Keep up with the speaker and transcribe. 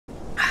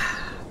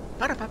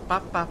Hello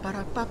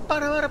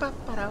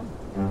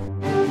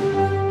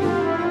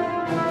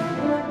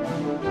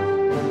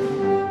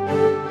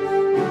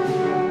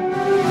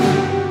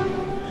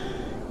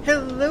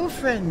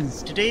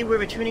friends! Today we're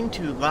returning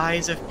to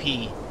Lies of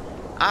P.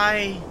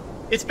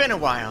 It's been a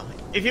while.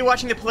 If you're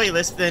watching the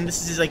playlist, then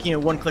this is like,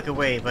 one click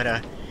away,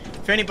 but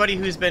for anybody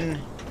who's been,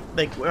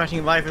 like,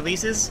 watching live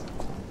releases,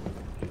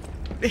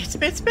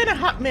 it's been a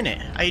hot minute.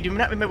 I do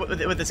not remember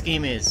what this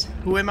game is.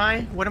 Who am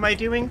I? What am I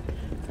doing?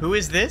 Who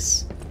is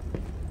this?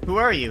 Who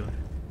are you?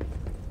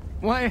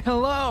 Why,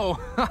 hello!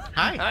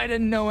 Hi. I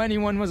didn't know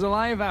anyone was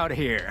alive out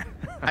here.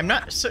 I'm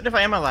not certain if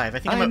I am alive. I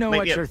think I know might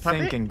what be a you're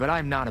puppet. thinking, but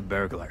I'm not a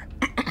burglar.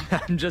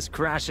 I'm just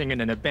crashing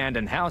in an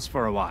abandoned house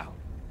for a while.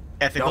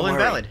 Ethical Don't and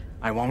worry, valid.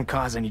 I won't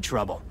cause any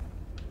trouble.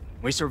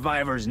 We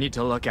survivors need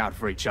to look out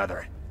for each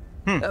other.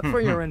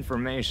 For your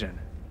information,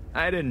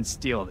 I didn't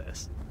steal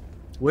this.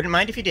 Wouldn't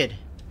mind if you did.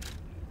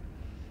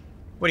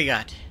 What do you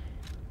got?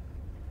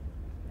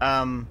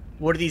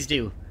 What do these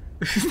do?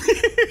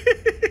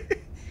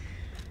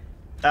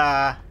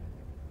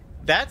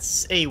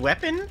 That's a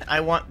weapon?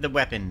 I want the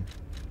weapon.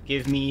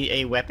 Give me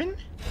a weapon?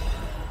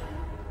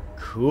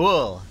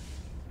 Cool.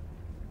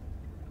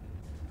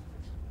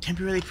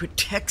 Temporarily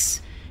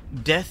protects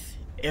death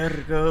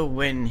ergo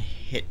when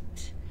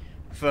hit.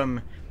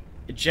 From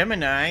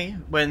Gemini,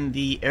 when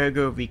the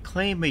ergo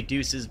reclaim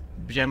reduces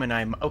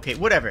Gemini... Okay,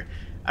 whatever.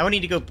 I need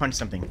to go punch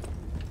something.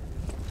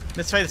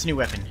 Let's try this new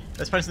weapon.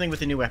 Let's punch something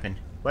with a new weapon.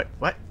 What?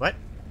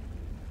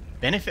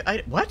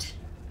 Benefit... What?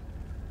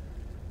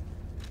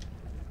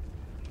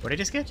 What did I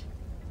just get?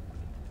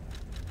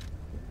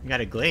 We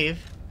got a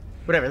glaive.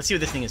 Whatever, let's see what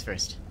this thing is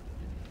first.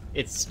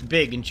 It's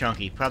big and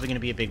chunky. Probably gonna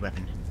be a big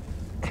weapon.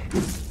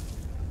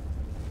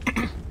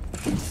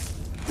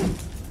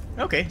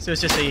 Okay, so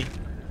it's just a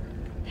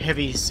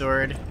heavy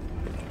sword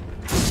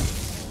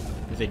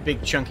with a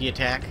big chunky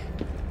attack.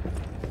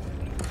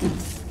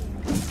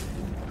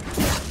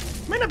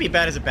 Might not be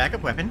bad as a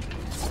backup weapon,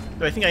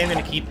 though I think I am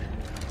gonna keep...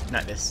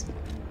 not this.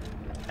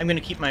 I'm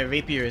gonna keep my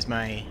rapier as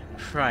my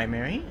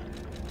primary.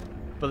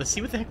 But let's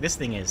see what the heck this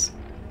thing is.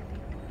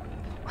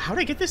 How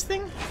did I get this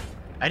thing?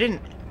 I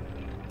didn't...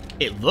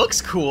 It looks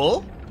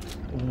cool!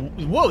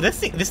 Whoa, this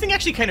thing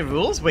actually kind of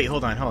rules? Wait,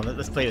 hold on.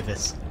 Let's play with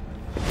this.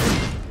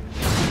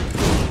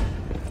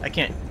 I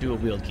can't dual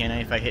wield, can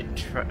I? If I hit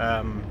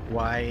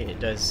Y,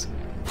 it does...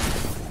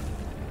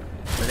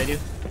 What did I do?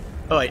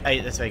 Oh,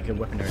 that's like a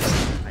weapon or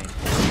something.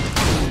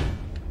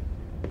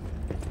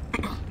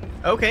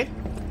 Okay,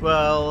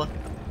 well...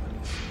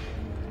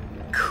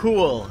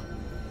 Cool.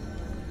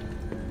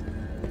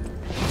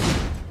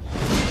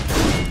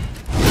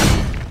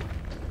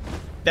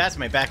 That's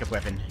my backup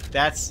weapon.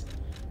 That's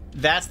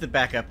the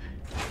backup.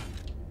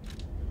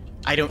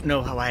 I don't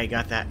know how I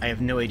got that. I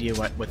have no idea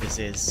what this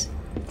is.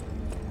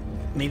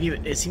 Maybe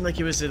it seemed like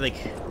it was like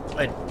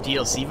a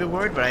DLC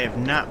reward, but I have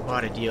not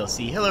bought a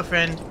DLC. Hello,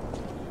 friend.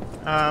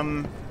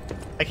 I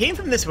came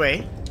from this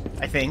way,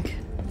 I think.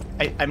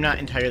 I'm not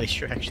entirely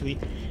sure, actually.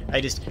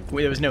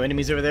 There was no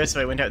enemies over there, so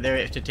I went out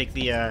there to take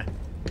the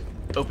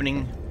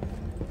opening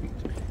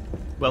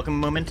welcome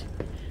moment.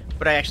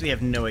 But I actually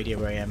have no idea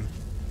where I am.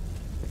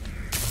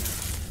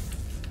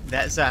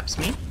 That zaps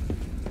me.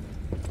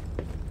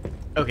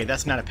 Okay,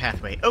 that's not a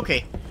pathway.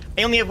 Okay,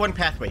 I only have one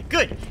pathway.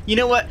 Good! You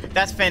know what?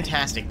 That's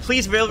fantastic.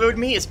 Please railroad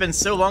me. It's been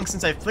so long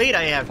since I've played.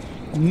 I have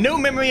no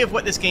memory of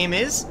what this game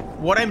is,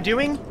 what I'm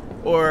doing,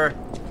 or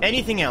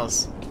anything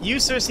else. You,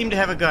 sir, seem to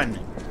have a gun.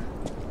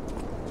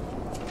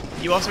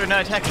 You also are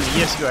not attacking me.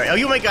 Yes, you are.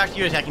 Oh my gosh,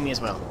 you're attacking me as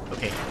well.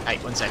 Okay,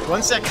 alright, one sec. One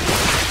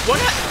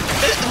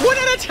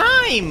at a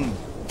time!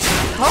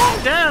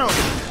 Calm down!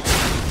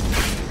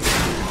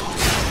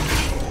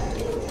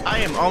 I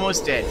am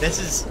almost dead. This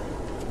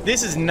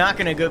is not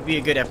gonna be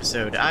a good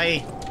episode.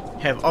 I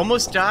have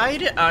almost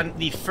died on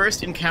the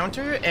first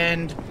encounter,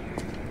 and...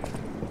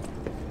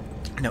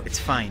 No, it's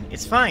fine.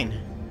 It's fine.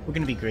 We're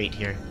gonna be great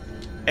here.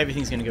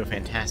 Everything's gonna go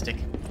fantastic.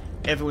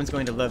 Everyone's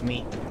going to love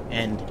me,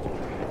 and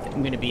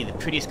I'm gonna be the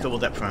prettiest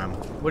kobold at prom.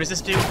 What does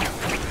this do?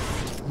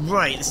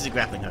 Right, this is a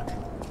grappling hook.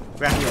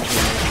 Grappling hook.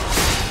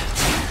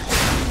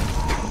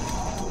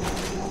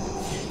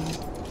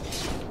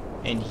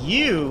 And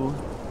you...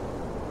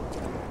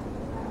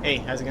 Hey,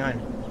 how's it going?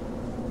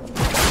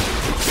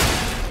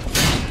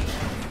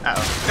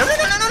 Uh-oh. No!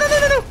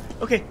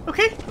 Okay.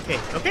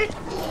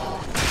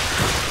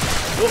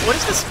 What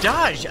is this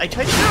dodge? I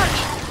tried to dodge.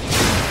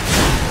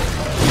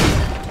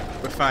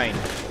 We're fine.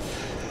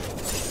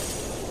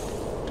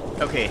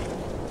 Okay.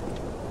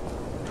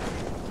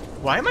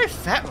 Why am I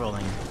fat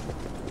rolling?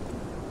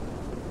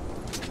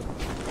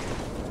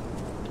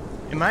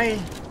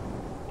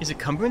 Is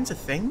encumbrance a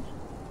thing?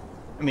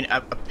 I mean,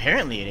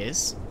 apparently it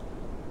is.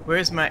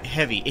 Where's my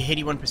heavy?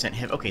 81%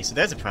 heavy. Okay, so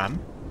there's a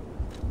problem.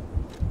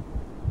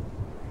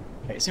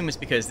 I assume it's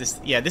because this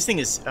thing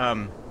is,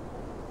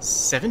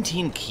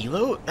 17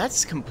 kilo?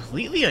 That's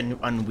completely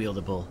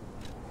unwieldable.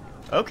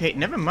 Okay,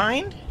 never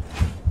mind.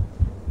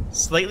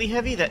 Slightly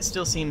heavy? That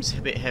still seems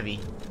a bit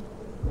heavy.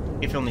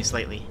 If only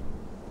slightly.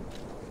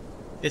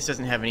 This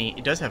doesn't have any...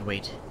 It does have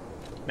weight.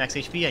 Max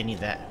HP, I need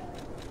that.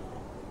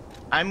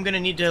 I'm gonna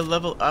need to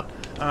level up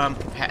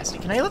capacity.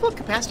 Can I level up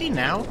capacity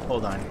now?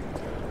 Hold on.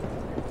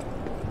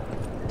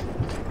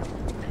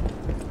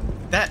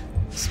 That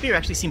spear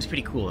actually seems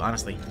pretty cool,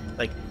 honestly.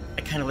 Like,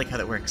 I kind of like how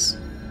that works.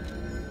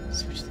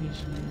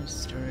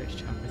 Storage,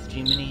 talk with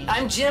Jiminy.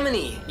 I'm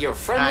Jiminy, your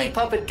friendly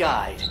puppet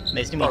guide.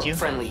 Nice to meet you.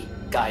 Friendly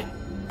guide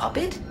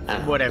puppet? I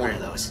don't know, Whatever. one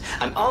of those.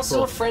 I'm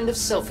also a friend of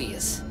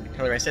Sophia's.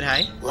 Tell her I said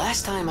hi.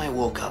 Last time I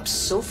woke up,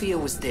 Sophia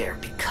was there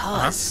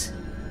because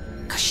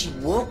she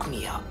woke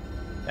me up.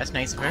 That's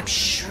nice of her. I'm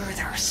sure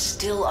there are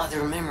still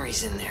other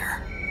memories in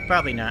there.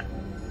 Probably not.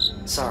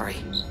 Sorry.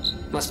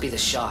 Must be the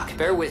shock.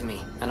 Bear with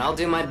me, and I'll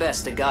do my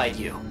best to guide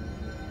you.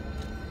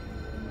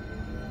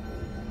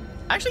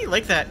 I actually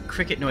like that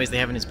cricket noise they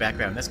have in his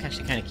background. That's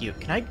actually kind of cute.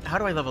 Can I? How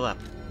do I level up?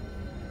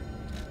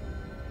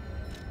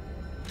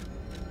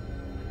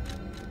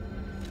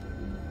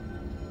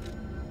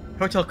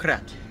 Hotel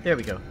Krat. There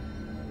we go.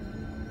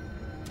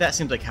 That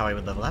seems like how I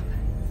would level up.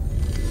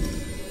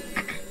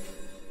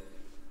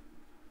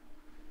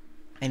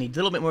 I need a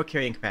little bit more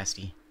carrying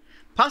capacity.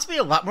 Possibly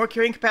a lot more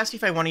carrying capacity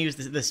if I want to use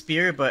the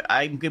spear, but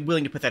I'm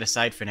willing to put that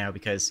aside for now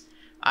because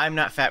I'm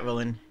not fat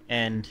rolling,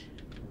 and...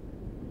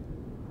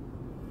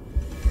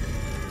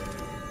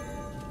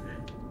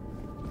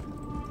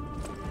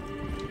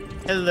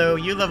 Hello,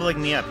 you're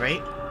leveling me up,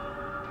 right?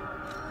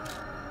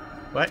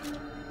 What?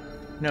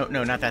 No,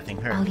 not that thing,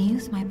 her. I'll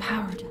use my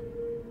power to...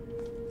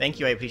 Thank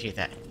you, I appreciate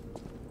that.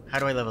 How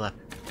do I level up?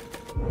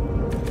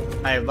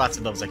 I have lots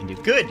of levels I can do.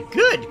 Good!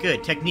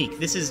 Technique.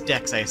 This is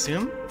Dex, I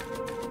assume.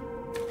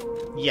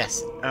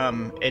 Yes.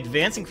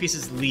 Advance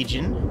increases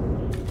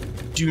Legion.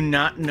 Do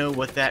not know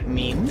what that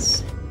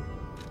means.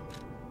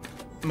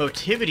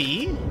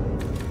 Motivity.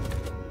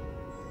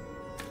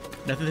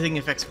 Nothing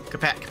affects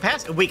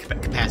capacity. Wait,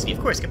 capacity. Of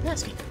course,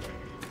 capacity.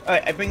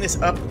 Alright, I bring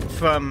this up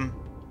from...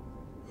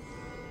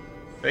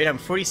 Right, I'm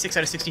 46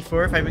 out of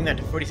 64. If I bring that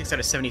to 46 out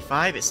of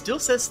 75, it still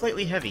says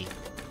slightly heavy.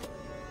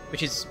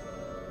 Which is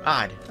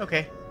odd.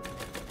 Okay.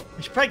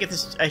 I should probably get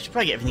this... I should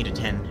probably get everything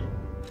to 10.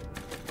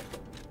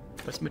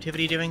 What's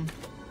motivity doing?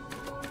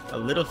 A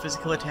little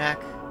physical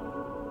attack.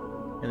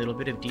 A little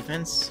bit of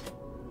defense.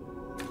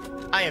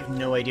 I have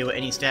no idea what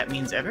any stat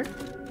means ever.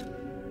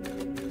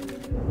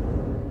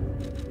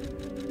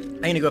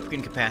 I'm gonna go up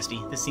in capacity.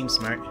 This seems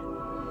smart.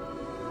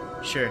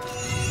 Sure.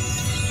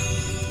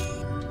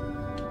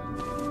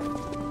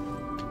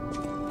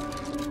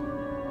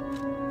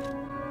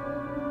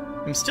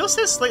 It still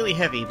says slightly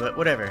heavy, but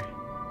whatever.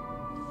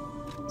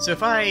 So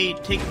if I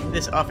take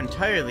this off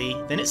entirely,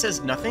 then it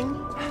says nothing?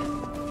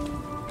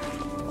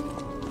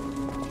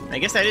 I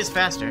guess that is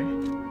faster.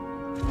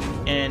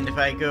 And if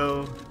I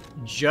go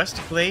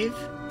just glaive,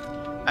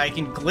 I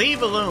can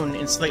glaive alone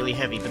in slightly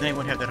heavy, but then I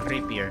won't have that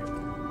rapier.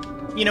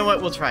 You know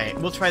what? We'll try it.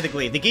 We'll try the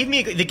glaive. The game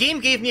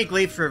gave me a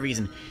glaive for a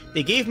reason.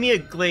 They gave me a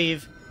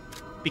glaive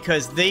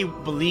because they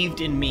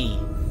believed in me,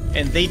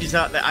 and they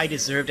thought that I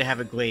deserved to have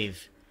a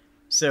glaive.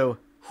 So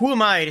who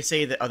am I to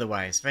say that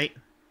otherwise, right?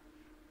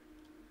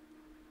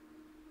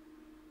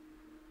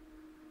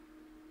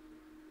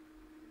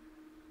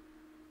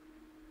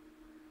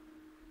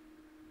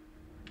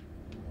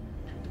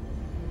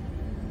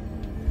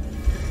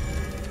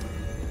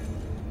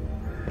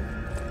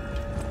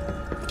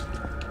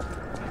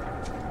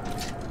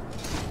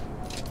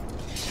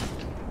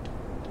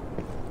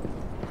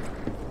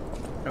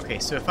 Okay,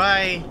 so if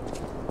I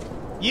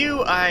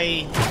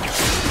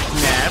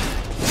nab.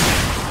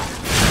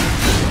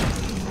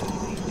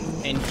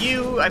 And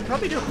I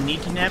probably don't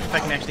need to nab if I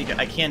can actually,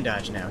 I can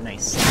dodge now,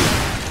 nice.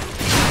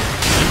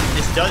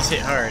 This does hit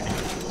hard.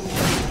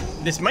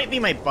 This might be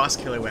my boss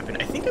killer weapon.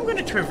 I think I'm going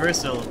to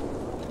traversal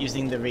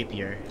using the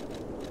rapier.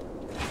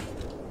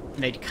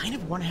 And I kind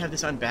of want to have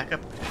this on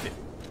backup.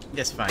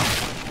 That's fine.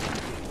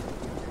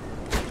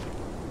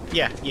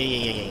 Yeah.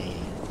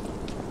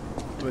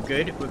 We're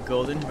good, we're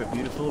golden, we're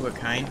beautiful, we're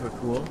kind, we're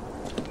cool.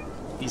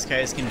 These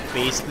guys can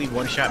basically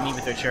one-shot me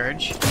with their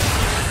charge.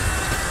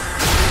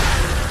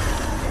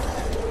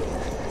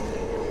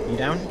 You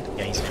down?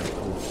 Yeah, he's down.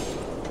 Cool.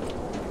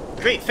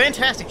 Great,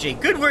 fantastic, Jay.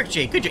 Good work,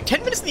 Jay. Good job.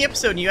 10 minutes in the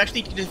episode and you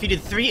actually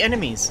defeated 3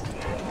 enemies.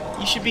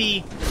 You should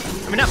be...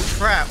 I mean, not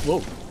proud.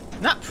 Whoa.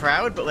 Not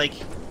proud, but, like,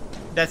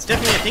 that's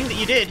definitely a thing that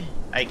you did.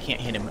 I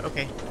can't hit him.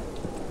 Okay.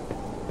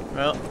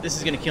 Well, this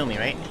is gonna kill me,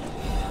 right?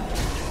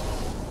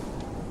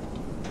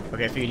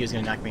 Okay, I figured he was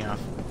gonna knock me off.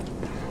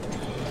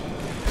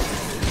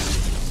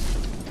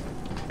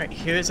 Alright,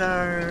 here's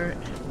our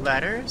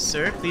ladder.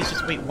 Sir, please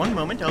just wait one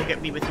moment. I'll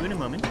be with you in a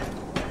moment.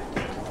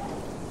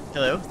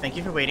 Hello, thank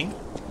you for waiting.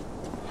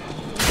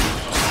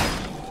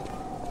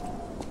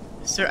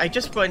 Sir, I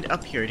just went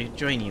up here to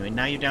join you, and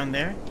now you're down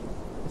there?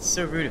 It's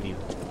so rude of you.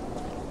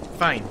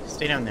 Fine,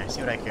 stay down there,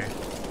 see what I care.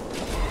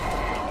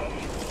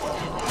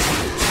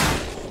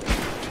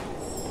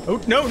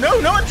 Oh, no,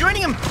 I'm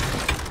joining him!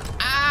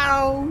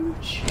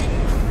 Ouch!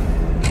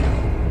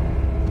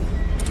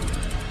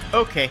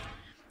 Okay.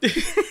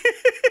 It's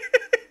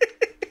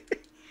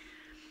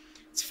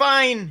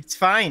fine.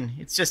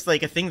 It's just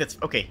like a thing that's...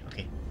 Okay.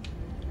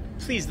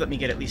 please let me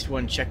get at least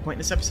one checkpoint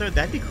this episode.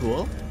 That'd be cool.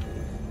 All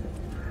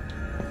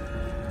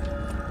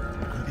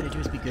I gotta do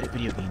is be good at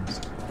video games.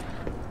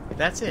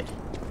 That's it.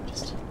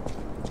 Just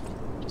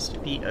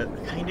be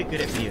kind of good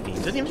at video games.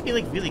 Doesn't even have to be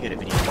like really good at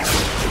video games.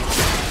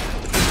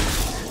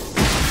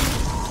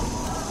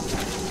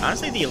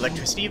 Honestly, the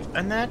electricity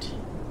on that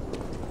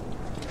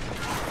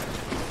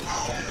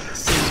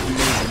seems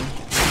amazing.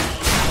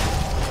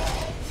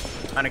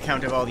 On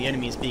account of all the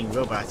enemies being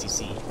robots, you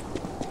see.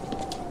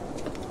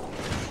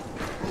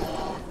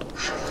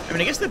 I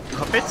mean, I guess they're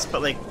puppets,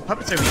 but like,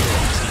 puppets are really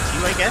electricity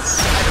too, I guess?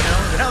 I don't know.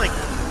 They're not like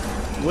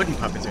wooden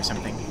puppets or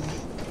something.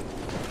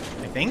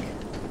 I think.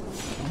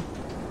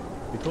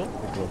 Pretty cool?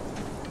 Pretty cool.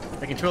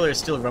 My controller is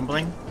still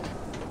rumbling.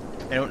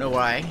 I don't know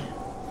why.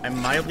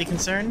 I'm mildly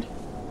concerned.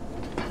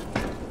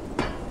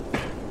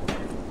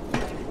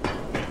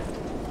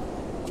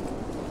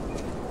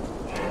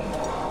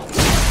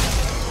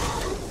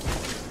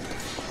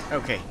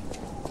 Okay.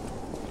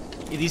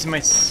 These are my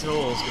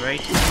souls,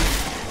 right?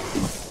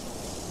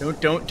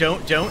 Don't. Okay,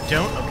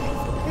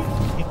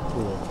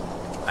 cool.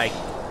 I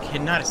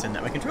cannot ascend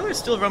that. My controller is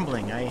still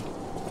rumbling. I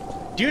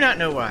do not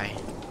know why.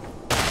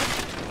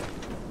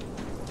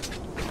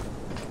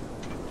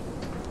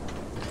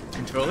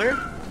 Controller?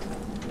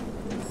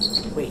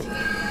 Wait.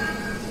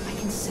 I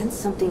can sense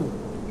something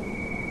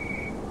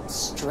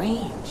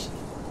strange.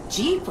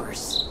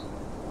 Jeepers.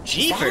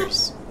 Jeepers?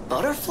 Is that a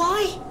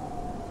butterfly?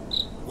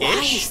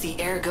 Why is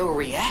the ergo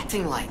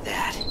reacting like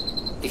that?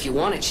 If you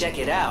want to check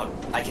it out,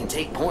 I can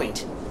take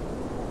point.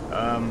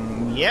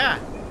 Yeah.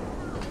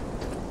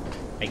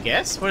 I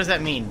guess? What does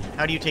that mean?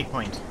 How do you take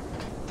point?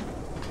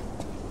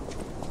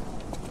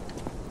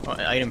 Well,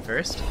 item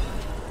first.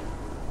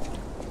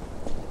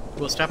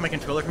 Will stop my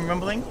controller from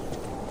rumbling?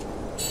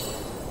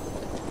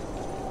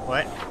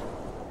 What?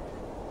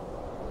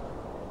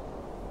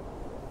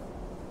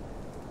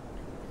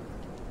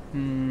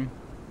 When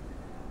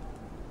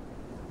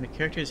the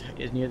character is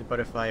near the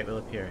butterfly, it will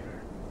appear.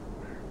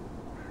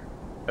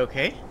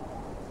 Okay.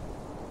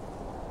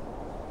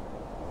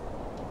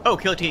 Oh,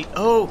 kill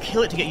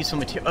it to get useful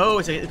material. Oh,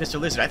 it's a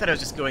crystal lizard. I thought I was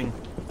just going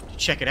to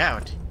check it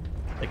out,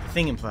 like the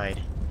thing implied.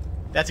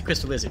 That's a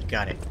crystal lizard.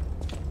 Got it.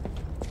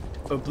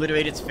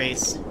 Obliterate its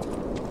face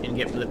and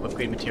get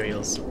upgrade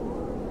materials.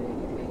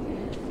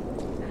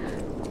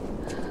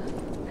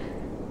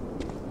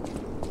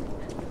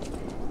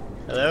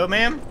 Hello,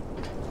 ma'am?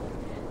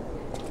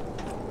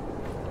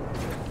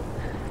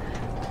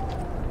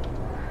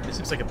 This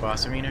looks like a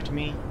boss arena to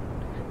me.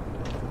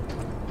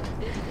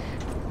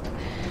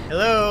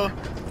 Hello?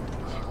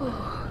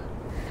 Oh.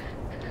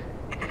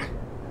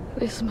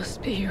 This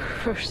must be your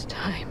first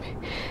time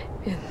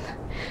in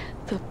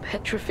the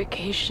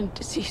petrification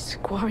disease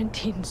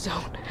quarantine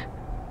zone.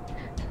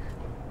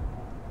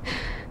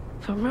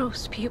 For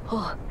most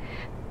people,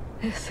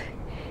 this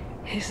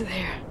is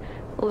their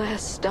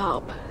last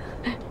stop.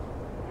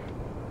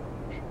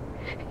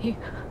 You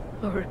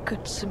are a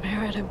good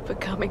Samaritan for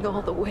coming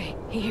all the way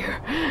here.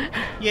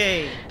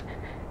 Yay!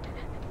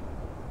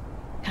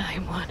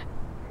 I'm one.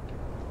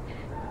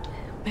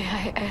 May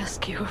I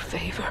ask you a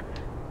favor?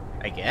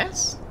 I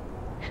guess?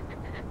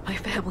 My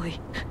family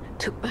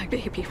took my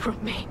baby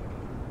from me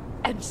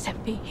and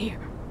sent me here.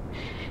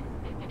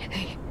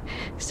 They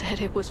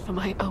said it was for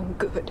my own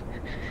good,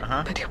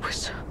 but it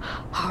was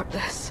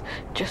heartless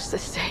just the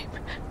same.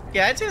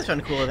 Yeah, I'd say that's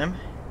kind of cool of them.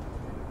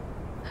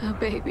 A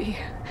baby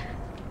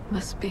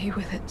must be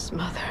with its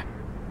mother.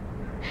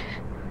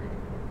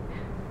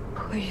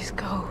 Please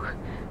go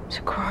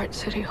to Quart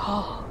City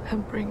Hall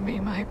and bring me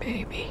my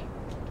baby.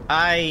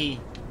 I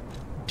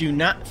do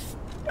not...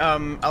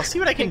 I'll see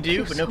what I can Thank do,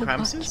 you but no so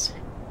promises.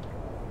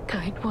 much,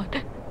 kind one.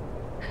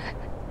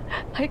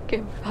 I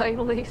can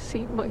finally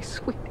see my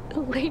sweet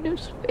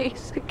Elena's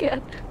face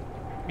again.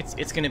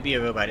 It's gonna be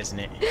a robot, isn't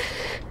it?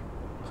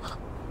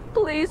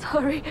 Please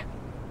hurry.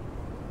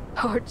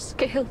 Hard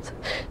scales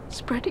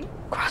spreading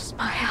across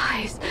my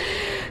eyes.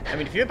 I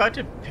mean, if you're about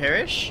to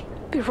perish,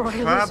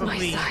 Royal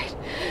probably... is my side.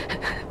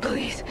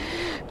 Please.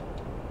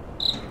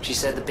 She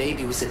said the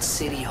baby was at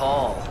City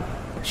Hall.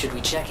 Should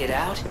we check it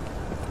out?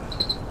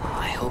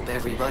 I hope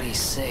everybody's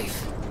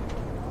safe.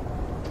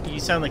 You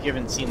sound like you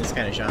haven't seen this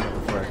kind of genre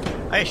before.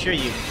 I assure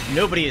you,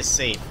 nobody is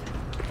safe.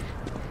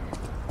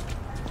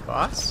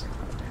 Boss?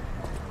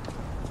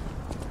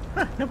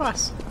 Huh, no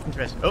boss.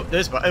 Interesting. Oh,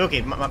 there's boss. Okay,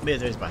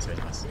 there's boss. There's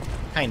boss.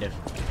 Kind of.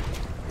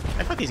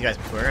 I fought these guys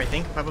before, I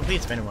think. Probably.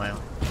 It's been a while.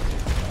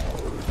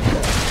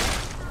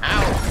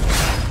 Ow!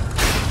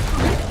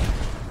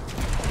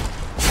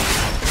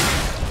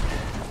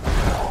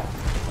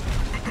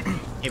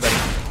 Hey, buddy.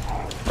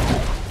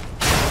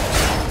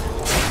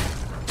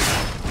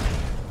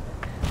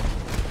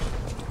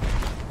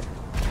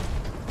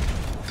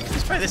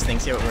 Let's try this thing,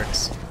 see how it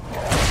works.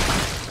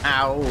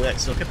 Ow, that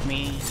still kept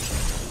me.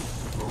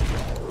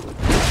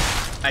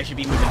 I should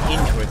be moving in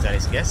towards that,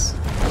 I guess.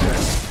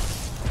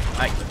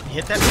 I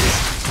hit that,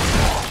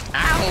 please.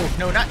 Ow!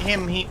 No, not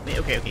him. He.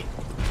 Okay.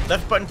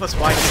 Left button plus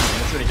Y.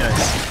 That's what it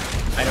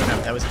does. I don't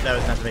know. That was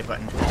not the right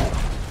button.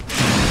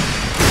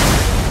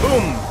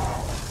 Boom!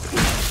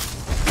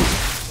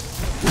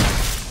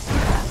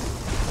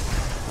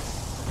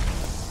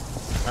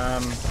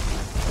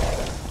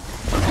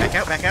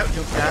 Back out,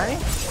 don't die.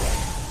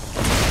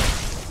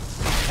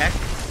 Heck.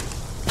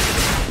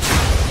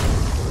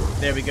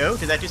 There we go.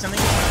 Did that do something?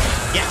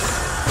 Yes!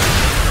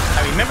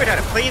 I remembered how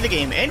to play the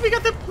game, and we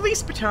got the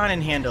police baton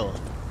and handle.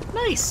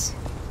 Nice!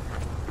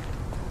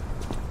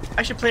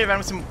 I should play around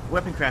with some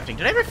weapon crafting.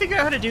 Did I ever figure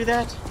out how to do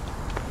that?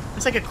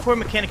 It's like a core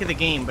mechanic of the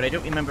game, but I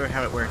don't remember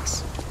how it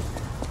works.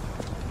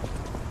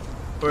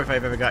 Or if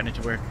I've ever gotten it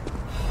to work.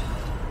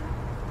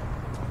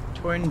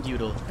 Torn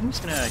Doodle. I'm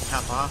just gonna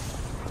top off.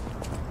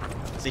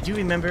 Because I do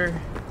remember...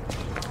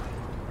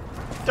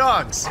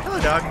 Dogs! Hello,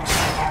 dog.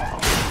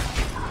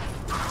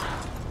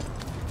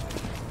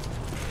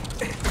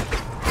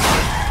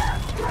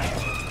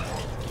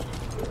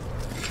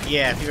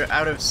 Yeah, if you're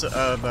out of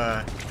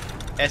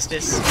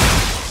Estus.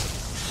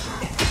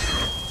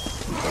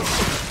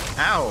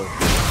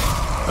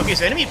 Ow! Okay,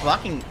 so enemy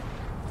blocking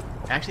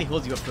actually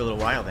holds you up for a little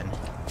while then.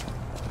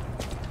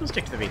 We'll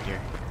stick to the rapier.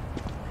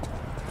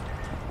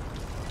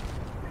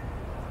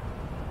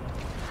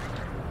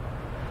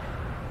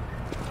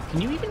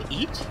 Can you even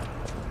eat?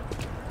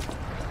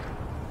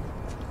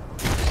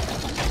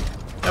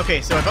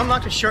 Okay, so I've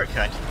unlocked a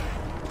shortcut.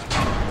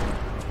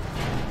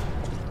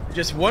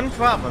 Just one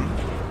problem.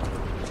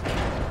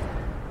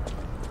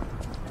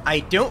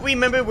 I don't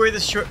remember where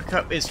this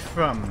shortcut is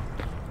from.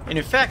 And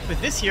in fact, with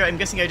this here, I'm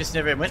guessing I just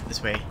never went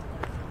this way.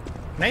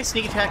 Can I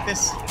sneak attack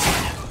this?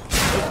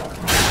 Oh.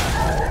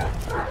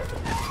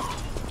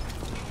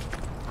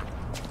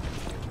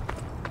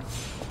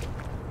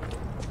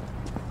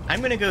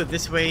 I'm gonna go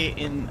this way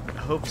in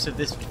hopes of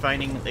this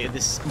finding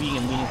this being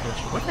a meaningful.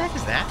 What the heck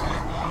is that?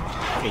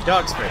 Okay,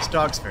 dogs first.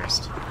 Dogs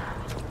first.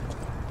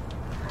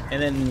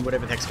 And then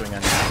whatever the heck's going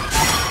on now.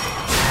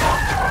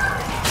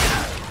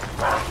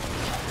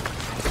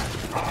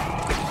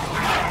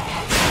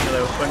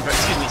 Hello,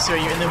 excuse me, sir,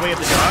 you're in the way of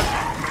the dog?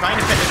 I'm trying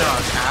to pet the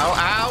dog. Ow,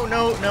 ow,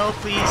 no, no,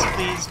 please,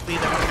 please, please,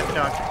 I want to pet the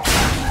dog.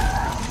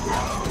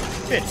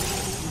 Good.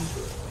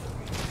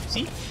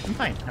 See? I'm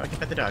fine. Now I can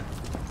pet the dog.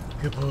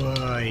 Good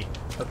boy.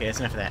 Okay, that's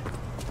enough of that.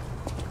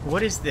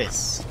 What is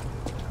this?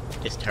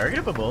 It's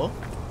targetable.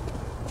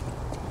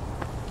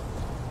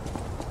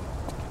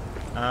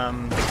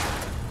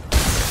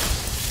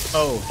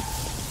 Oh.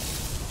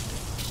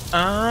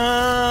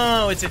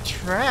 Oh, it's a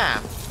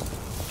trap.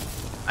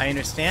 I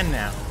understand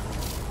now.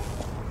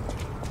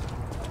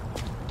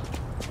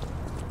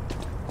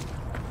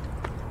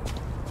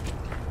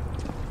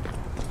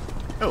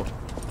 Oh.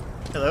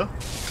 Hello.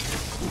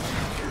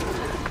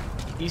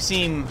 You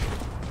seem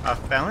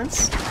off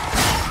balance.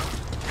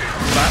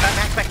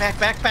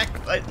 Back.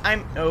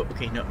 I'm... Oh,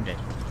 okay, no, I'm dead.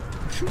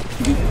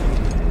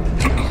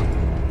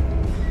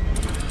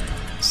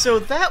 So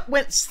that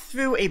went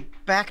through a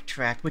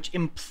backtrack, which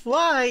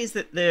implies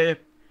that there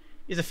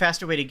is a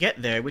faster way to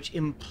get there, which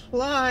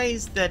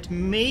implies that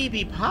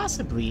maybe,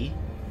 possibly,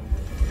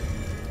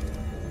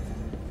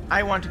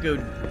 I want to go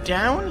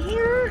down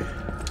here?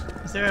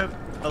 Is there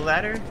a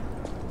ladder?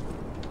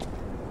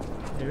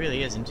 There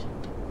really isn't.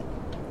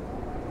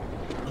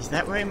 Is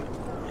that where I'm...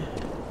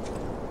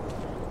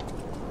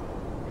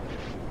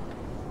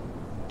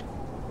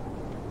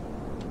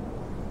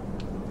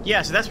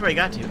 Yeah, so that's where I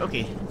got to.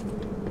 Okay.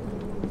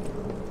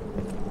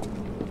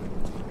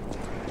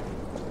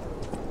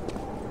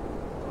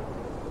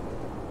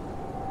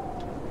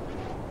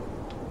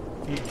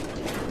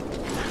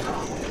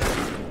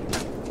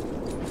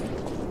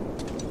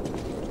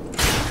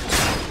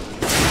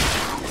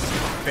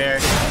 Fair.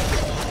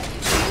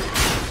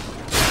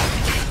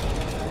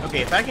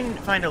 Okay, if I can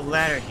find a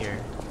ladder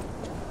here,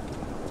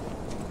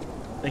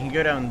 I can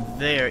go down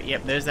there.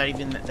 Yep, there's that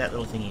even that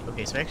little thingy.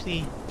 Okay, so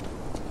actually,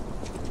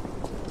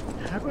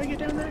 how do I get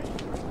down there?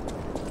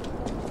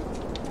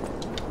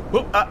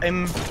 Whoop!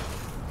 I'm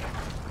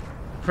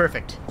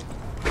perfect.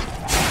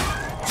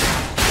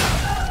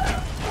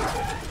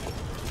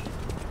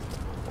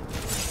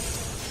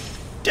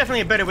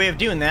 Definitely a better way of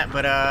doing that,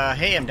 but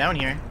hey, I'm down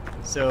here,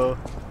 so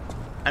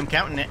I'm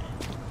counting it.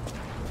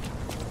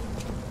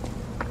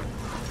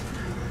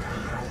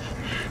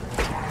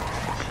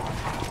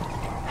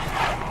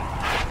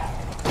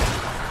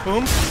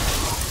 Boom.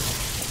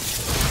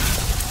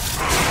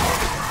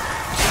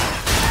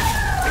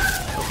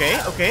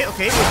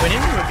 Okay, we're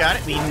winning, we got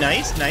it,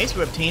 nice,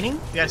 we're obtaining,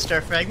 we got a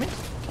star fragment.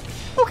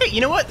 Okay,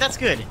 you know what, that's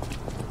good.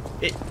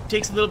 It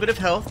takes a little bit of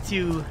health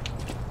to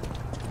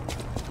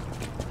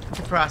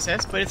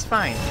process, but it's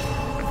fine.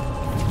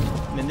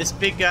 And then this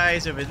big guy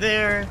is over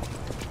there.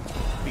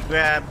 We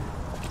grab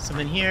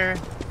something here.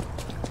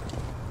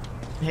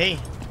 Hey,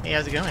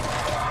 how's it going?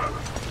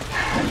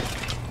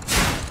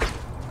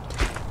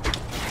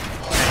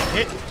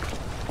 Hit.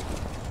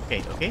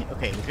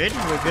 Okay,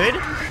 we're good.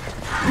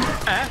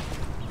 Ah.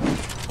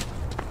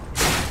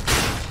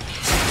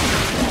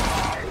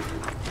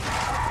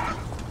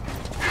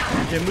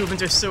 Their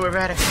movements are so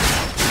erratic.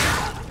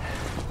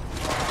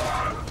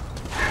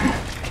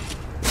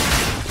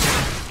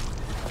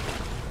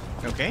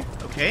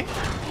 Okay.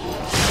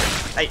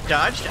 I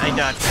dodged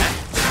that.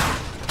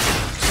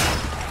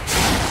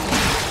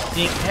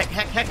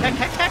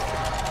 Heck.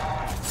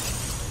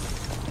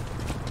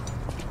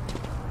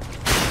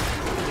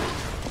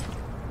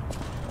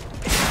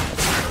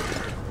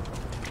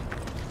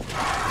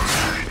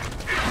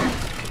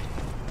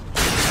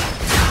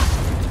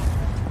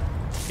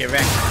 Get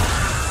wrecked.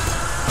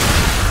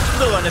 A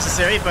little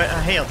unnecessary, but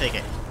hey, I'll take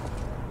it.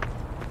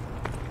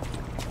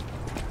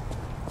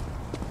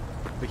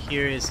 But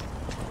here is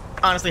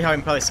honestly how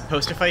I'm probably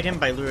supposed to fight him,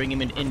 by luring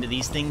him into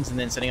these things and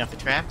then setting off the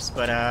traps,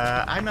 but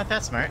I'm not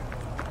that smart.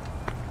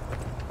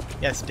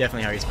 Yeah, that's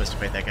definitely how you're supposed to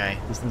fight that guy.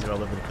 These things are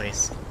all over the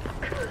place.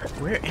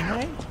 Where am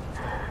I?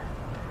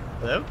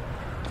 Hello?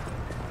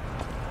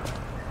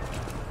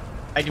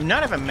 I do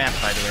not have a map,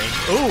 by the way.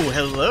 Oh,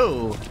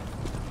 hello!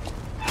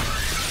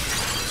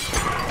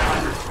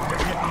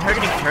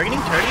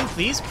 Targeting,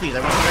 please, please. I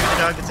want to target the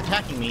dog that's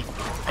attacking me.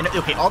 I know,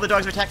 okay, all the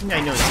dogs are attacking me,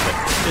 I know this, but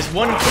there's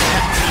one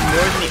attacking me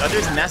more than the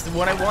others, and that's the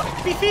one I want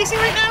to be facing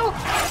right now!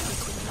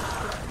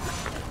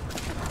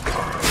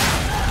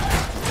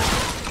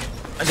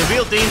 And the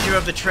real danger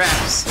of the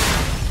traps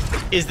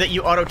is that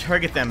you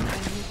auto-target them.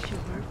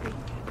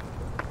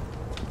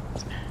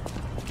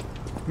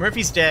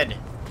 Murphy's dead.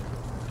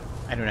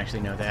 I don't actually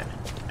know that.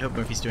 I hope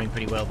Murphy's doing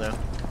pretty well, though.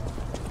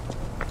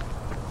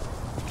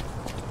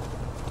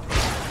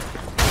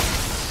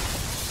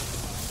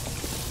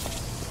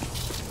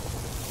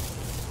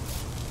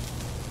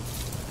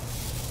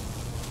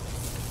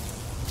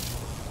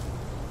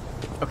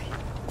 Okay.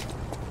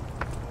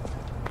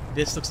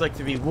 This looks like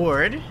the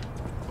reward.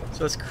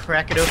 So let's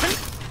crack it open.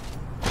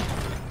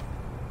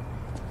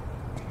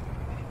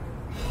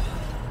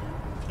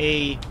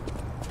 A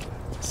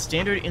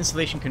standard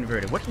insulation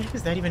converter. What the heck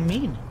does that even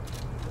mean?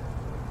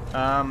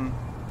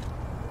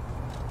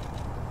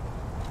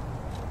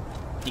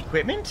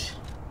 Equipment?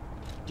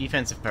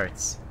 Defensive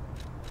parts.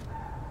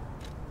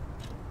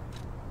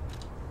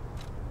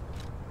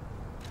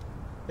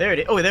 There it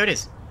is. Oh, there it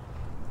is.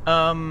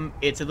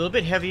 It's a little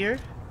bit heavier,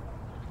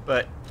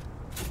 but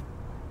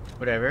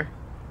whatever.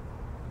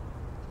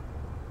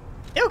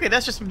 Yeah, okay,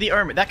 that's just the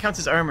armor. That counts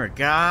as armor.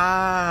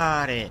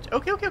 Got it.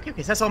 Okay. So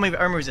that's all my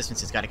armor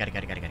resistances. Got it. Do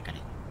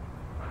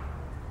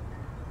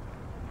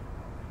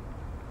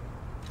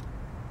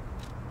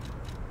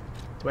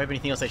I have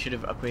anything else I should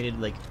have upgraded?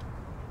 Like,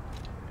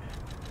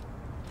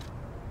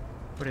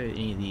 what are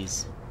any of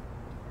these?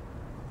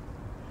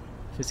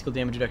 Physical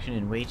damage reduction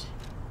and weight.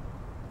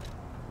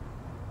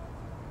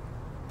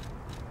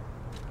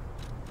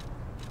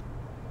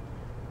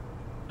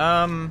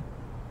 I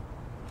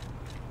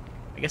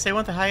guess I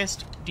want the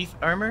highest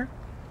armor.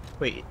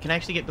 Wait, can I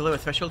actually get below a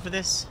threshold for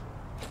this?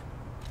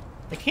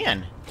 I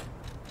can.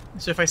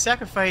 So if I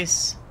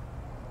sacrifice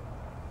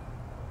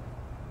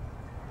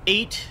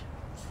 8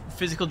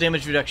 physical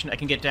damage reduction, I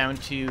can get down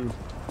to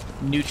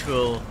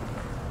neutral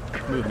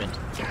movement.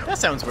 That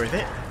sounds worth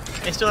it.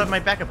 I still have my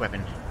backup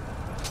weapon.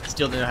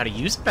 Still don't know how to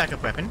use the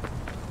backup weapon,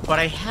 but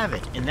I have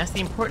it, and that's the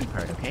important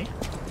part, okay?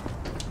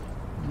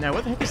 Now,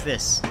 what the heck is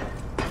this?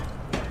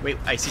 Wait,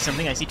 I see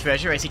something. I see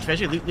treasure.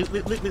 Loot.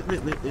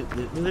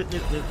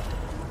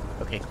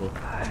 Okay, cool.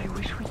 I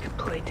wish we could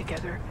play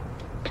together.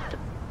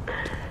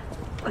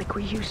 Like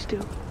we used to.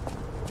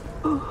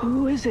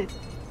 Who is it?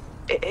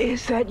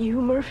 Is that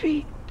you,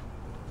 Murphy?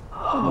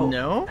 Oh.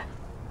 No?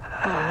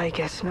 I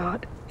guess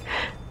not.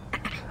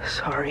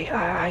 Sorry,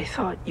 I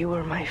thought you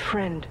were my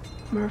friend,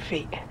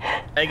 Murphy.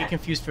 I get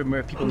confused for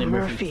people named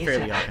Murphy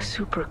fairly often. Murphy is a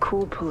super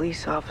cool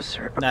police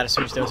officer. Not a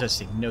such thing.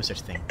 No such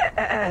thing.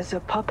 As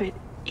a puppet,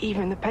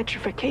 even the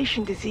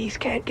petrification disease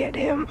can't get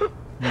him.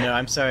 No,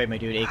 I'm sorry, my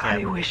dude. ACAB.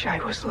 I wish I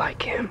was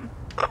like him.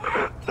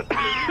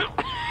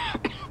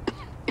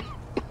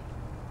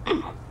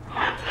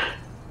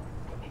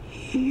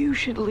 You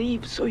should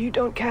leave so you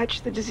don't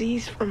catch the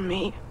disease from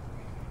me.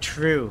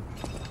 True.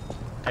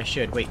 I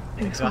should. Wait,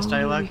 exhaust If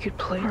only dialogue? we could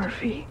play,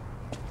 Murphy.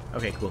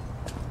 Okay, cool.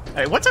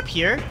 Alright, what's up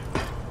here?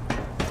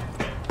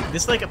 Is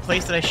this like a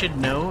place that I should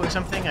know or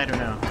something? I don't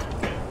know.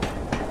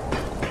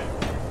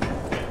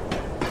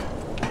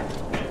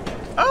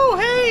 Oh,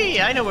 hey!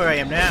 I know where I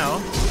am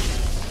now.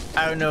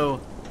 I don't know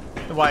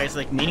why it's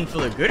like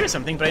meaningful or good or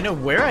something, but I know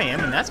where I am,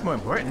 and that's more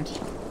important.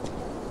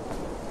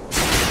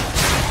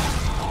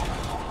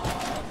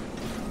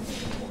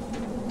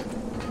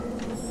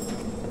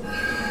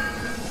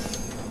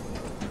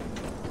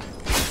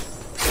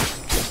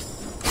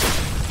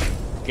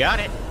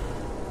 Got it.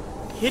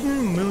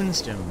 Hidden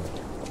moonstone.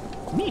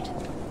 Neat.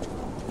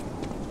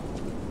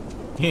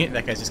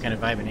 That guy's just kind of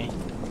vibing, eh?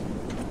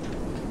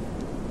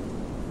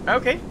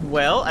 Okay,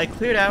 well, I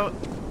cleared out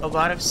a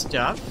lot of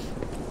stuff.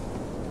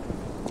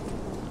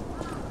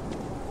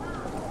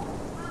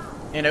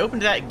 And I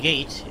opened that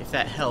gate, if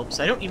that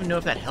helps. I don't even know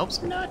if that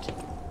helps or not.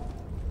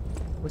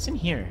 What's in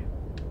here?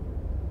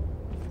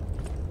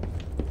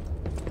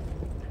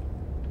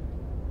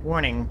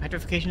 Warning,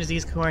 petrification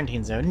disease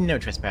quarantine zone. No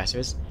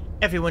trespassers.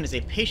 Everyone is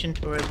a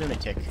patient or a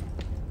lunatic.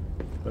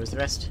 What was the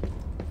rest? Do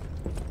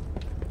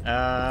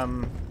I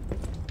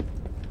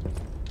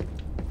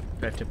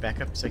have to back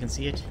up so I can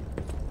see it?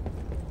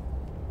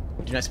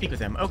 Do not speak with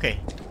them. Okay.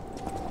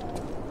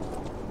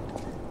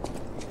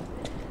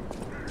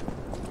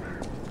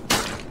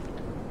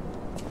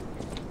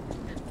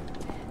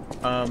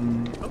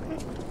 Okay.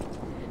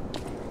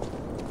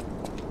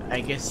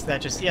 I guess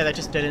that just, yeah, that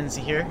just dead ends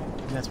here.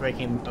 And that's where I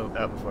came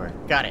out before.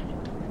 Got it.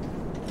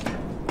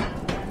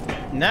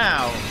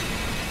 Now,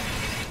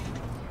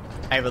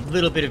 I have a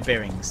little bit of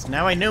bearings.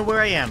 Now I know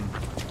where I am.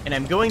 And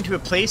I'm going to a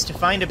place to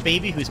find a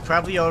baby who's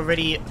probably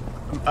already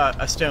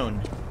a stone.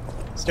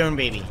 Stone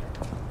baby.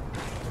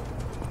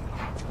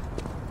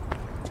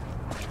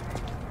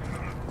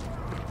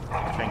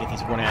 Try and get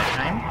these one at a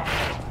time.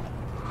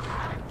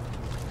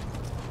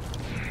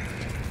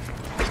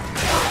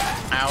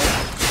 Ow.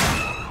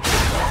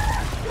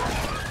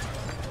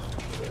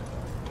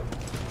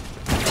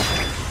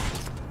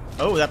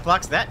 Oh, that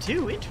blocks that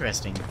too.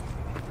 Interesting.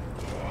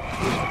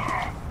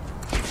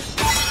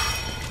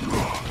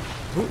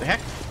 Ooh, the heck.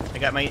 I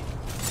got my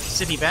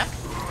sippy back.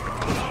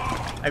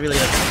 I really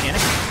like the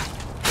mechanic.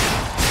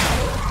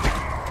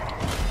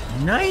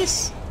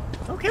 Nice!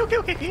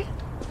 Okay.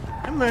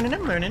 I'm learning.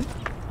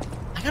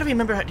 I gotta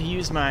remember how to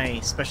use my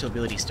special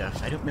ability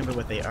stuff. I don't remember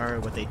what they are,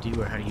 what they do,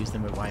 or how to use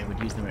them, or why I would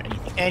use them, or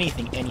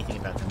anything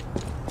about them.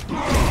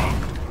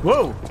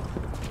 Whoa!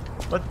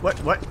 What?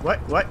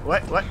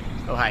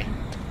 Oh, hi.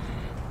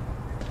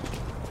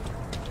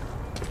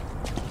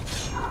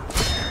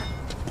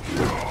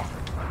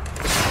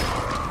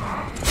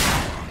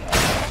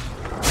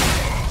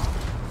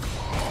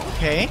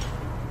 Okay.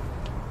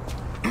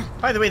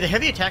 By the way, the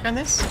heavy attack on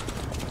this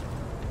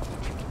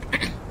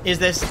is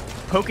this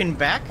poking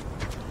back,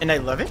 and I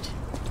love it.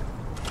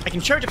 I can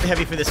charge up the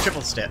heavy for this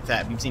triple step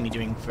that you've seen me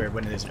doing for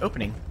when there's an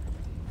opening.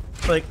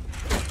 But, like,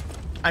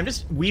 I'm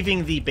just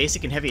weaving the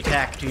basic and heavy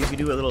attack to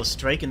do a little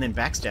strike and then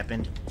backstep,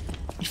 and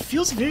it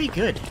feels very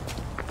good.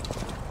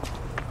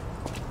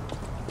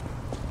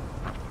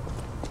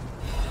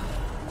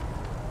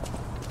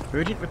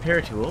 Urgent repair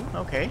tool,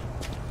 okay.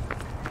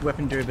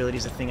 Weapon durability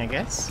is a thing, I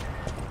guess.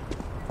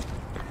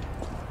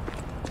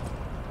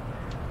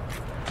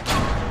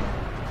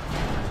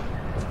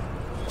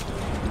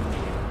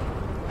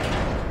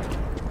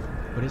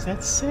 What does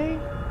that say?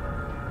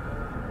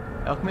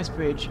 Alchemist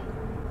Bridge.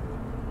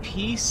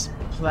 Peace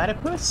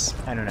Platypus?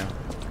 I don't know.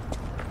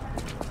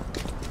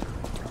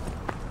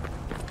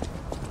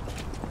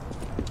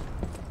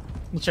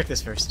 We'll check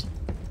this first.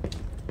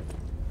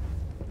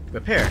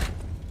 Repair.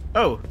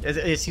 Oh,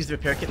 is use the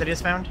repair kit that I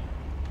just found?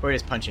 Or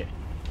just punch it?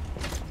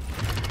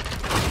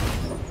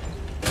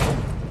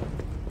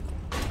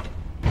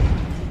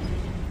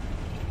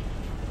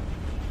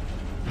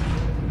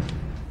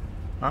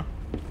 Huh?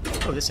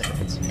 Oh, this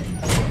happens.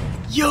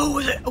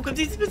 Yo! Oh,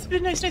 this is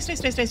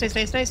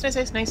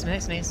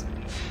nice.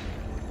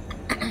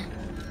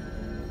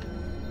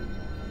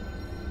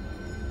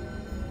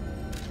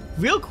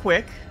 Real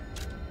quick,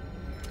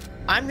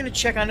 I'm gonna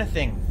check on a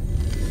thing.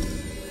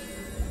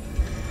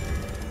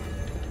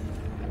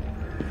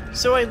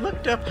 So I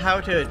looked up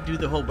how to do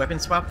the whole weapon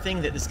swap thing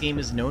that this game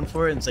is known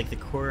for, and it's like the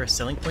core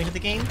selling point of the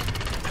game.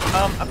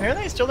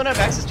 Apparently I still don't have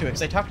access to it,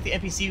 because I talked to the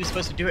NPC who was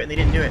supposed to do it, and they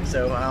didn't do it,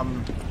 so,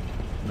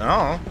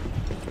 no.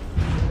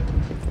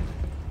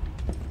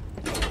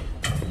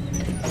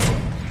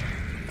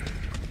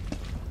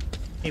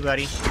 Hey,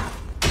 buddy.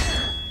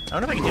 I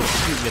don't know if I can do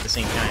two at the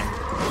same time.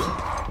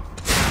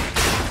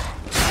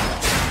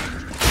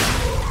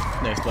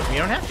 No, it's lucky I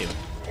don't have to.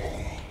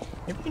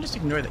 Maybe we can just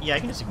ignore that. Yeah, I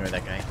can just ignore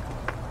that guy.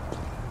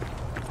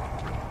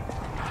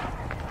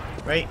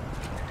 Right?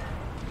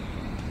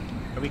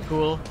 Are we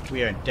cool?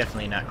 We are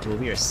definitely not cool.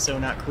 We are so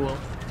not cool.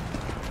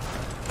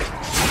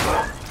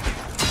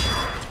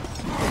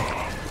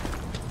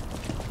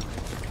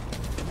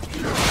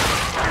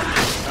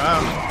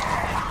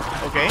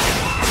 Okay.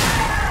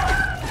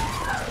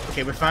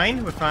 Okay, we're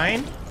fine.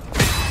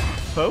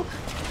 Poke.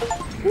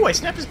 Ooh, I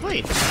snapped his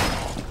blade.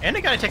 And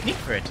I got a technique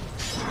for it.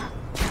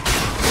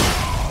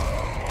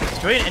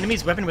 Destroy an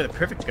enemy's weapon with a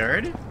perfect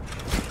guard?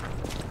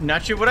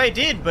 Not sure what I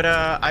did, but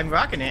I'm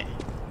rocking it.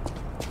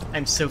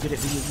 I'm so good at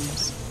video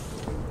games.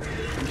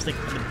 I'm just like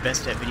the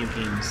best at video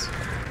games.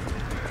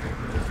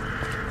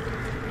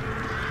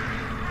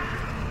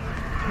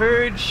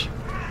 Purge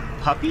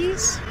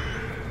puppies?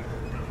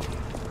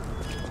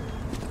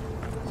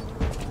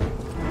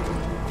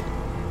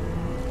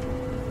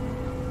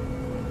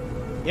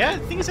 Yeah, I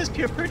think it says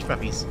pure purge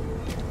puppies.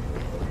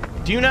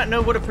 Do not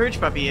know what a purge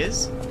puppy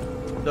is,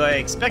 though I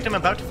expect I'm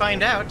about to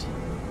find out.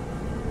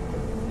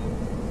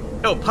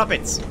 Oh,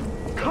 puppets.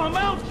 Come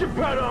out,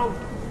 Geppetto!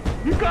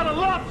 You got a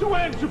lot to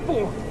answer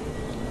for!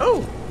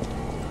 Oh!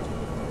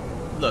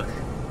 Look,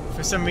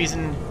 for some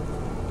reason,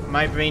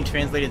 my brain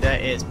translated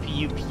that as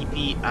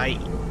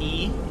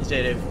P-U-P-P-I-E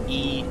instead of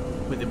E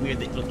with a weird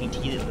looking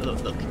T.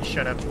 Look,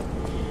 shut up.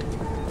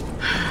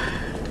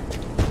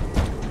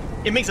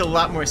 It makes a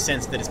lot more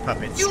sense that it's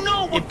puppets. You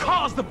know what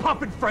caused the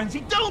puppet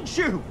frenzy, don't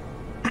you?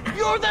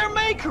 You're their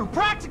maker,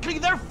 practically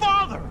their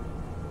father!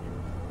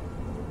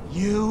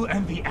 You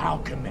and the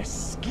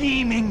alchemist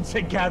scheming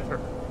together.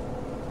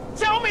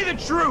 Tell me the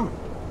truth!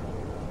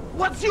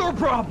 What's your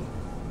problem?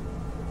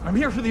 I'm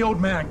here for the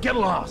old man. Get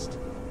lost.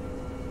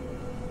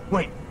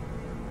 Wait.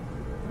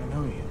 I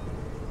know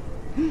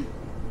you.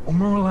 Or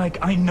more like,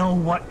 I know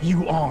what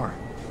you are.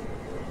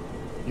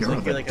 You're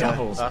the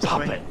devil's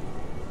puppet.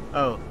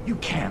 Oh. You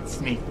can't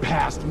sneak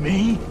past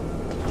me.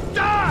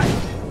 Die!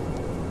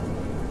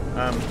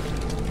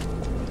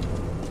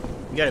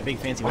 You got a big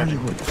fancy Are weapon. you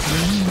a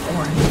dream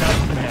or a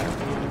nightmare?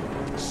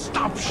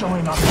 Stop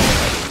showing up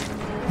already.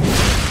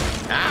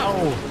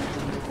 Ow!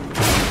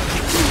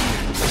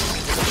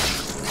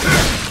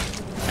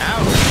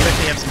 Ow! You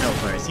actually have some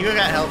health bars. You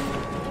got health.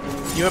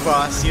 You're a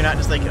boss. You're not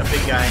just like a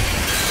big guy.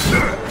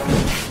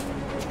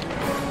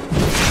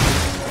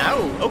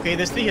 Ow! Okay,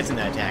 there's 3 hits in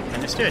that attack.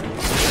 Understood. You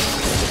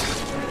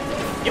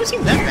don't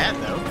seem that bad,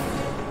 though.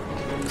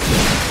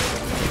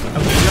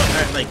 Okay, you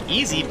don't like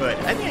easy, but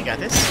I think I got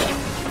this. I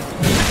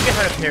forget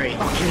how to parry.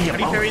 How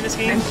do you parry in this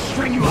game? And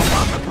string you up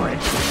on the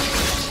bridge.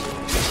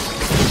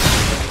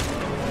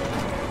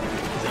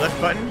 Is it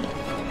left button?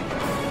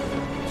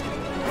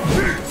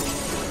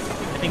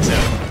 I think so.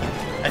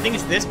 I think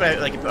it's this, but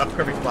like a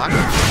perfect block.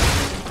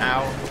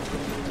 Ow.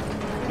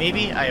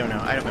 Maybe? I don't know.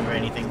 I don't remember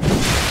anything.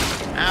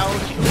 Ow.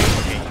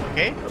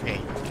 Okay.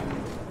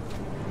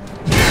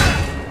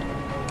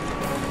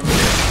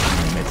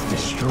 It's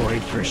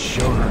destroyed for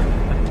sure.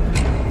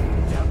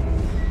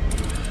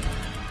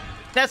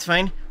 That's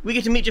fine. We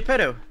get to meet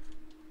Geppetto,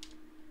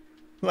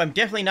 who I'm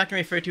definitely not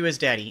going to refer to as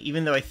Daddy,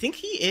 even though I think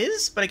he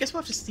is, but I guess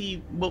we'll have to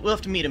see. We'll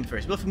have to meet him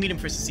first. We'll have to meet him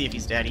first to see if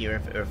he's Daddy or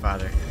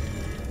Father.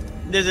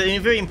 There's a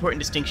very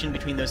important distinction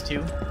between those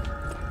two.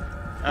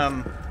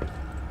 Don't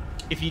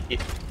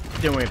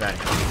worry about it.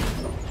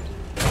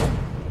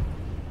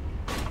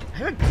 I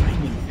have a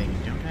grinding thing,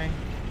 don't I?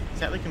 Is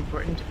that, like,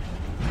 important?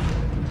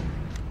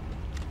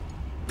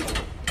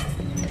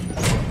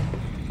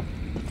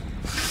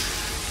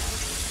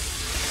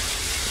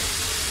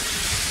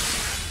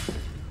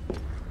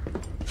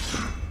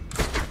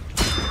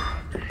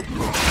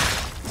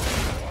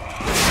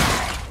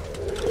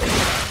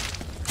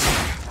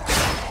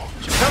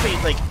 Should probably,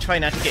 like, try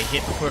not to get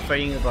hit before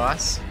fighting the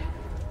boss.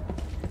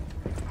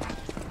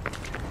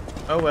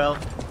 Oh well.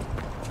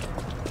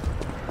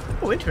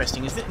 Oh,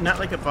 interesting. Is it not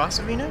like a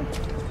boss arena?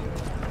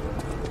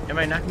 Am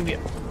I not gonna be...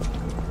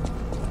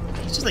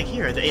 He's just like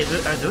here. Are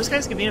those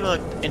guys gonna be able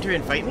to enter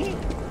and fight me?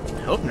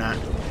 I hope not.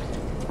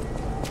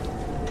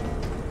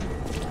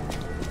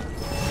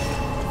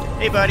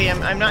 Hey buddy,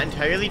 I'm not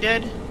entirely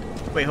dead.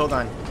 Wait, hold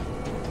on.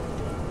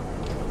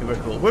 Okay, we're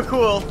cool. We're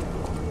cool!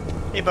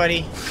 Hey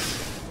buddy.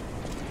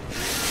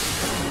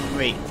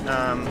 Wait,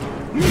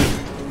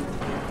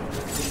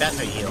 that's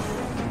how you heal.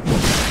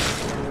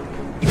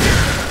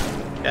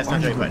 That's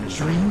not the right button. A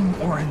dream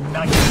or a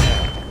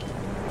nightmare?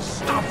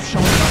 Stop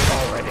showing up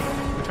already.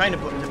 I'm trying to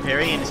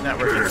parry and it's not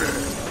working.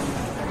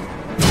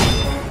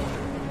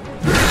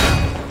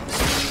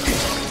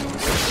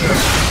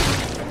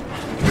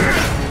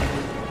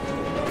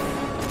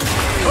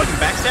 Oh, I can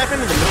backstab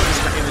him in the middle of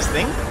this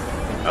thing?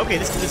 Okay,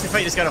 this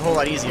fight just got a whole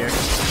lot easier.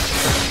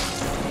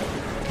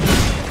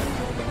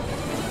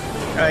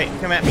 Alright,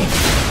 come at me.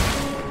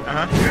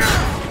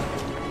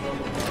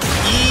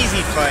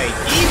 Easy fight.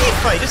 Easy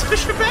fight. Just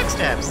fish for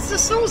backstabs. This is a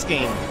Souls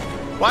game.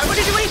 Why would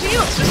I do anything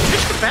else? Just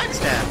fish for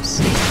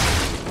backstabs.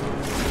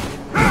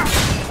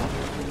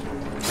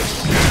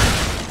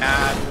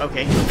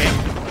 Okay.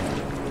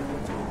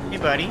 Hey,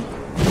 buddy.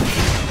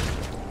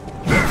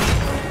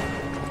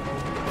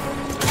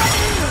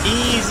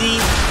 Easy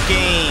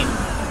game.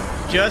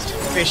 Just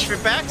fish for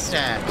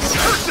backstabs.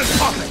 Curse this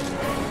puppet!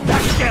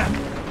 Back again!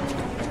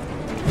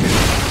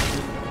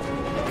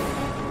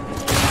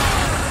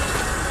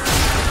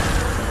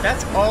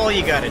 That's all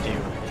you gotta do.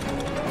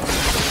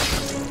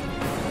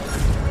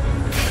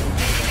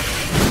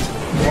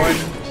 1,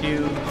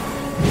 2,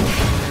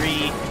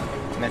 3,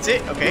 and that's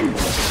it. Okay.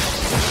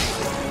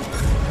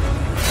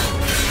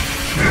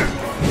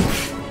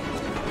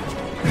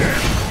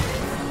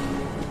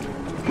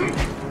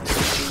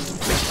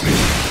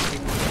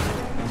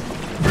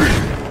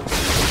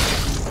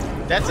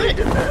 That's it.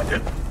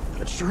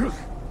 The truth.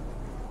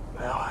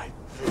 Now I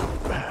feel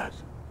bad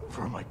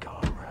for my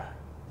comrade.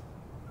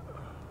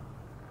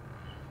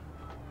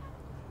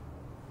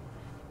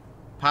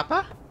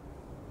 Papa?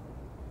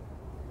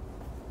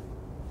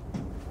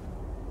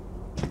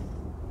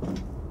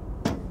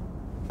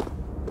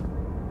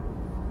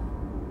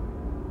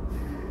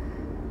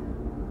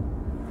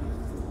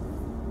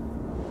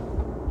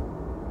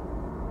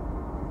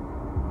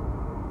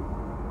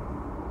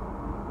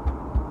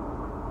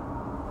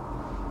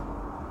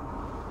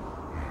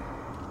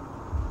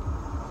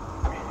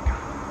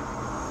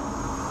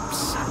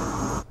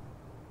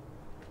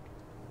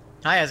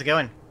 Hi, how's it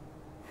going?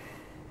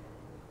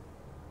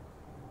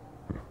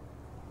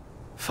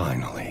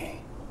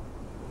 Finally,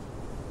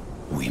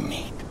 we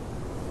meet,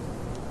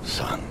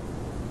 son.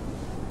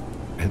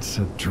 It's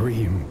a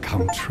dream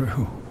come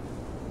true.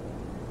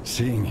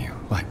 Seeing you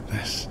like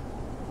this.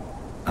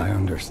 I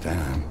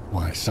understand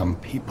why some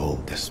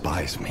people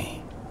despise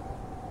me.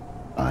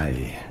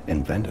 I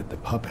invented the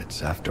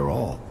puppets after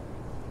all.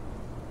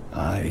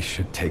 I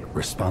should take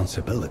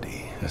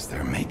responsibility as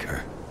their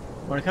maker.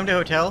 Wanna come to a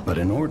hotel? But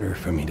in order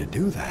for me to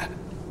do that,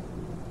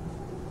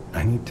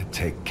 I need to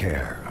take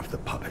care of the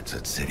puppets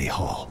at City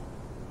Hall.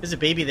 There's a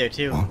baby there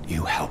too. Won't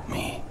you help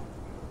me,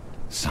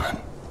 son?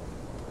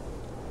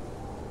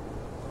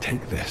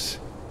 Take this.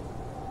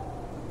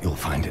 You'll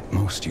find it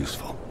most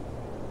useful.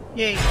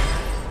 Yay.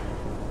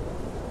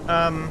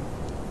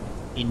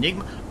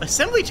 Enigma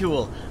assembly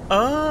tool.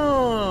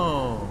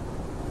 Oh.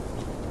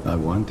 I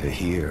want to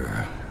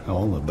hear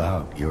all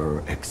about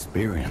your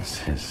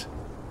experiences,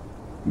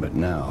 but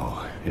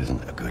now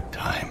isn't a good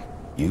time.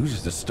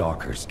 Use the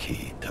Stalker's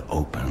key to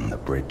open the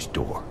bridge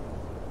door.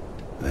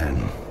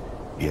 Then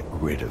get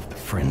rid of the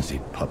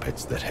frenzied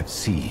puppets that have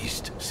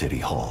seized City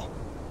Hall.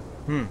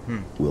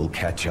 We'll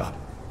catch up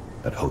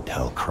at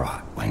Hotel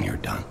Krat when you're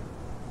done.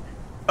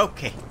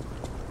 Okay.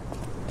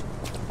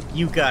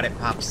 You got it,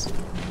 Pops.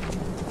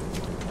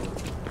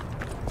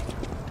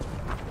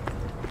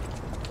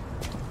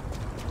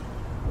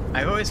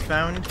 I've always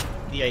found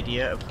the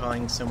idea of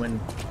calling someone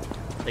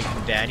like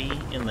daddy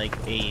in like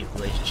a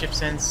relationship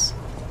sense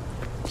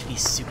to be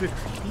super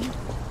creepy,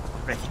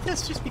 but I think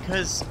that's just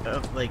because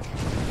of like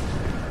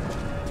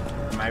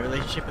my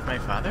relationship with my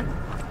father.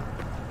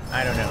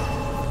 I don't know.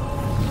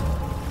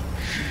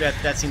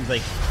 That seems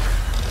like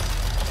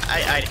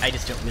I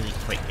just don't really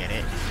quite get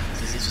it.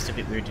 It's just a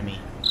bit weird to me.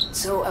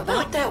 So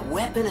about that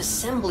weapon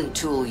assembly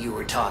tool you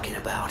were talking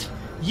about.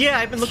 Yeah,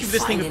 I've been looking for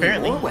this thing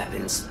apparently. More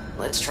weapons.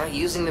 Let's try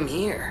using them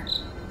here.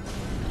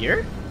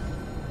 Here?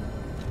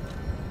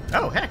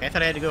 Oh heck! I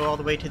thought I had to go all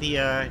the way to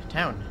the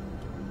town.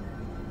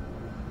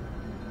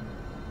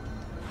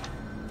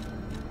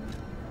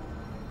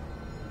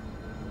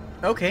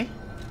 Okay.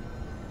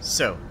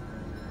 So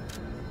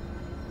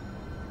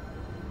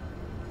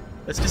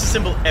let's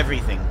disassemble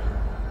everything.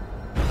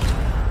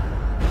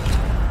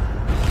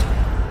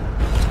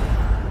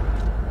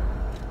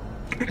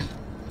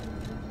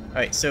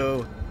 Alright,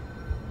 so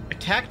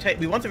attack type,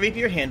 we want the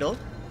rapier handle,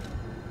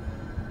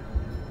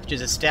 which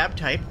is a stab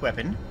type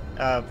weapon,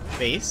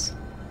 base.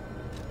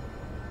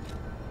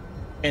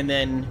 And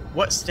then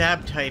what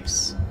stab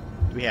types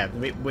do we have?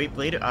 The weight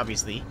blade,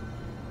 obviously.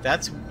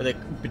 That's the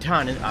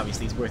baton,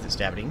 obviously is worth of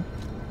stabbing.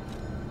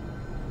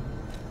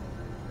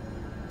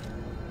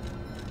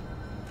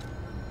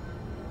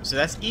 So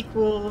that's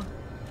equal.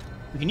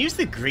 We can use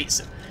the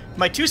great.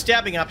 My two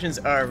stabbing options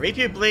are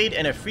rapier blade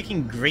and a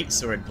freaking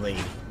greatsword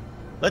blade.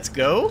 Let's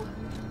go.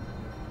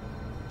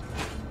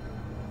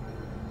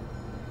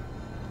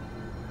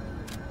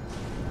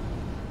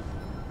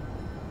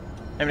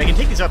 I mean, I can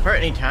take these apart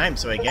any time,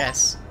 so I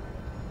guess.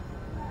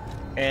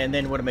 And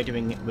then what am I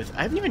doing with...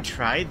 I haven't even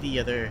tried the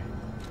other...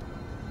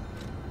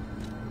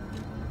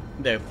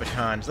 the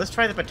batons. Let's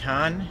try the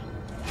baton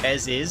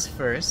as is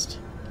first.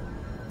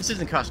 This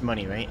doesn't cost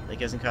money, right? Like,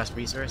 it doesn't cost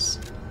resource?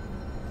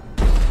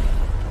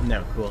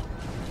 No, cool.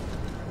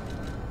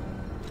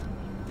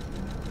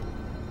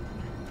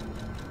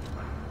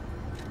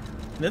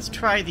 Let's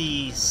try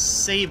the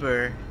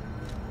saber.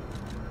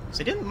 So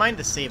I didn't mind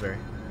the saber.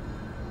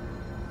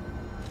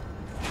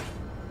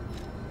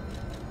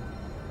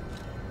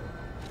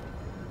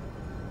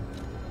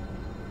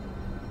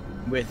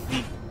 With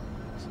the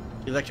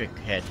electric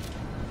head.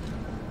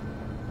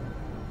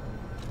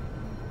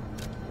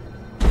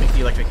 Make the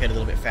electric head a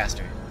little bit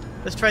faster.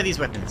 Let's try these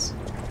weapons.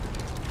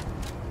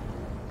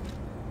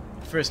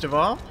 First of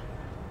all,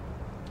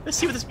 let's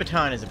see what this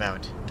baton is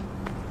about.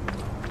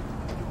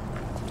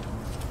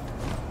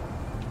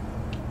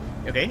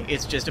 Okay,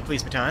 it's just a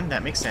police baton.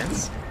 That makes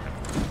sense.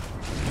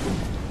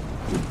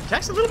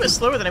 Attacks a little bit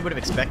slower than I would have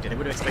expected. I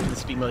would have expected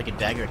this to be more like a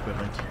dagger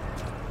equivalent.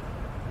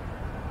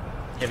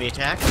 Heavy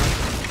attack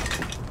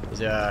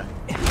is a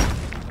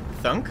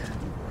thunk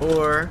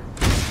or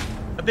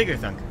a bigger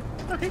thunk.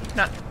 Okay,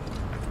 not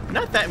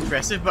that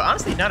impressive, but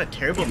honestly not a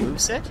terrible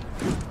moveset.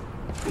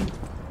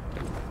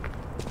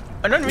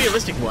 An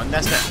unrealistic one.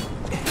 That's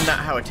not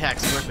how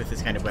attacks work with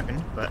this kind of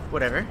weapon, but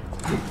whatever.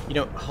 You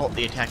don't halt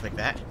the attack like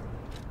that.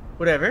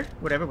 Whatever.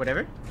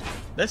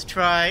 Let's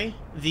try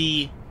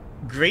the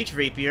Great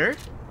Rapier,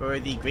 or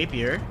the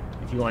Grapier,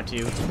 if you want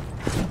to.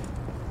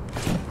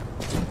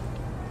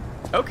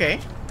 Okay.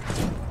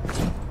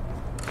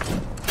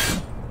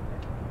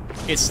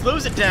 It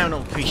slows it down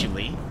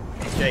appreciably,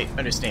 which I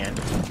understand.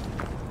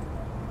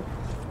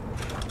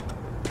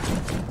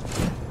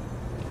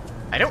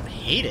 I don't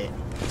hate it.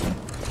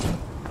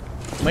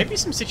 Might be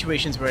some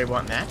situations where I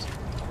want that.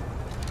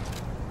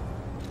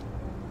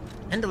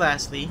 And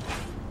lastly,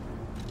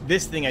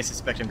 this thing I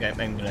suspect I'm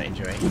gonna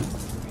enjoy.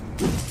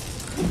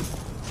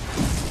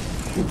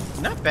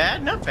 Not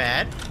bad, not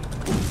bad.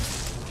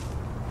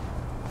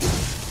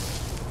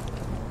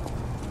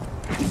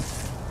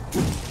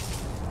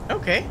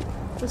 Okay,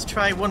 let's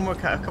try a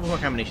couple more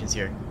combinations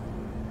here.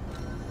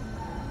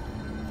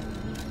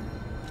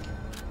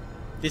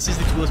 This is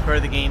the coolest part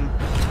of the game.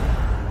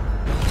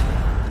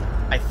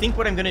 I think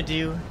what I'm gonna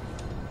do,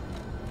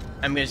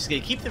 I'm just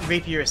gonna keep the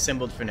rapier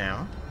assembled for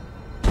now.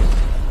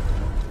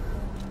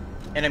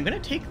 And I'm gonna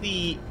take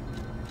the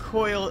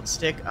coil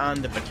stick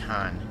on the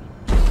baton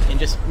and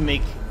just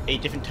make a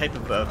different type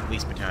of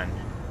police baton.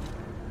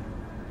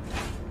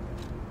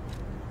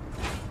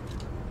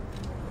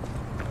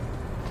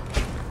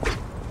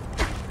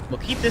 We'll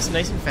keep this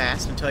nice and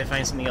fast until I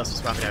find something else to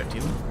swap it out to.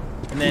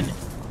 And then...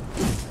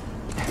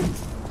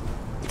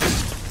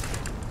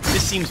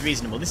 this seems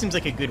reasonable. This seems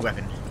like a good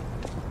weapon.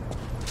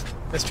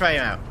 Let's try it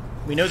out.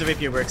 We know the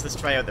rapier works. Let's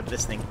try out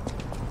this thing.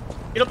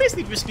 It'll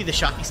basically just be the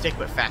shocky stick,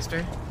 but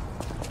faster.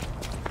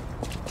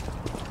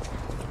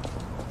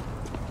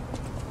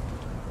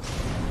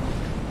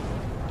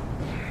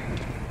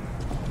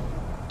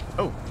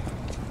 Oh.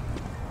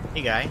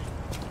 Hey, guy.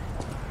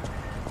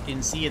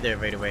 Didn't see you there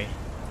right away.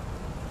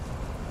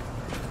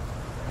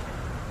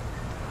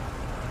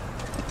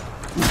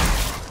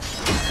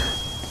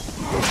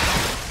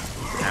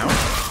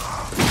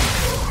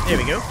 Ow. There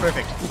we go.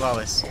 Perfect.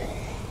 Flawless.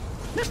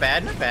 Not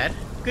bad, not bad.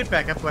 Good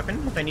backup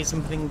weapon if I need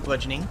something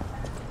bludgeoning.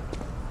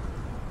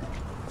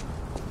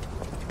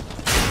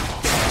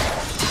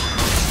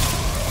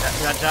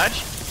 Not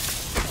dodge.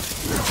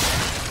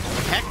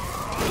 Heck.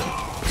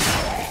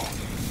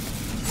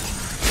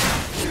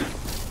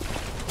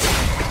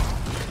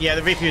 Yeah,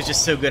 the rapier is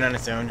just so good on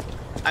its own.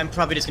 I'm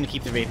probably just going to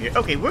keep the rapier.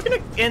 Okay, we're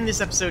going to end this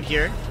episode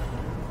here.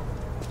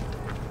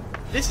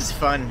 This is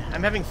fun.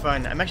 I'm having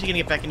fun. I'm actually going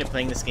to get back into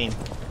playing this game.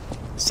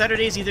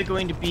 Saturday's either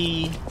going to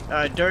be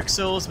Dark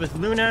Souls with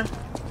Luna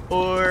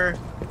or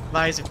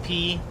Lies of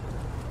P.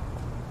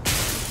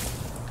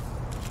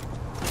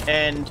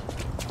 And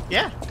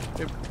yeah,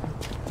 they're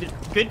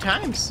good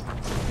times.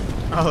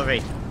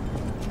 Alright.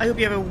 I hope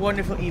you have a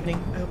wonderful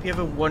evening. I hope you have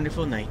a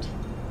wonderful night.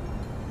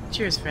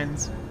 Cheers,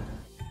 friends.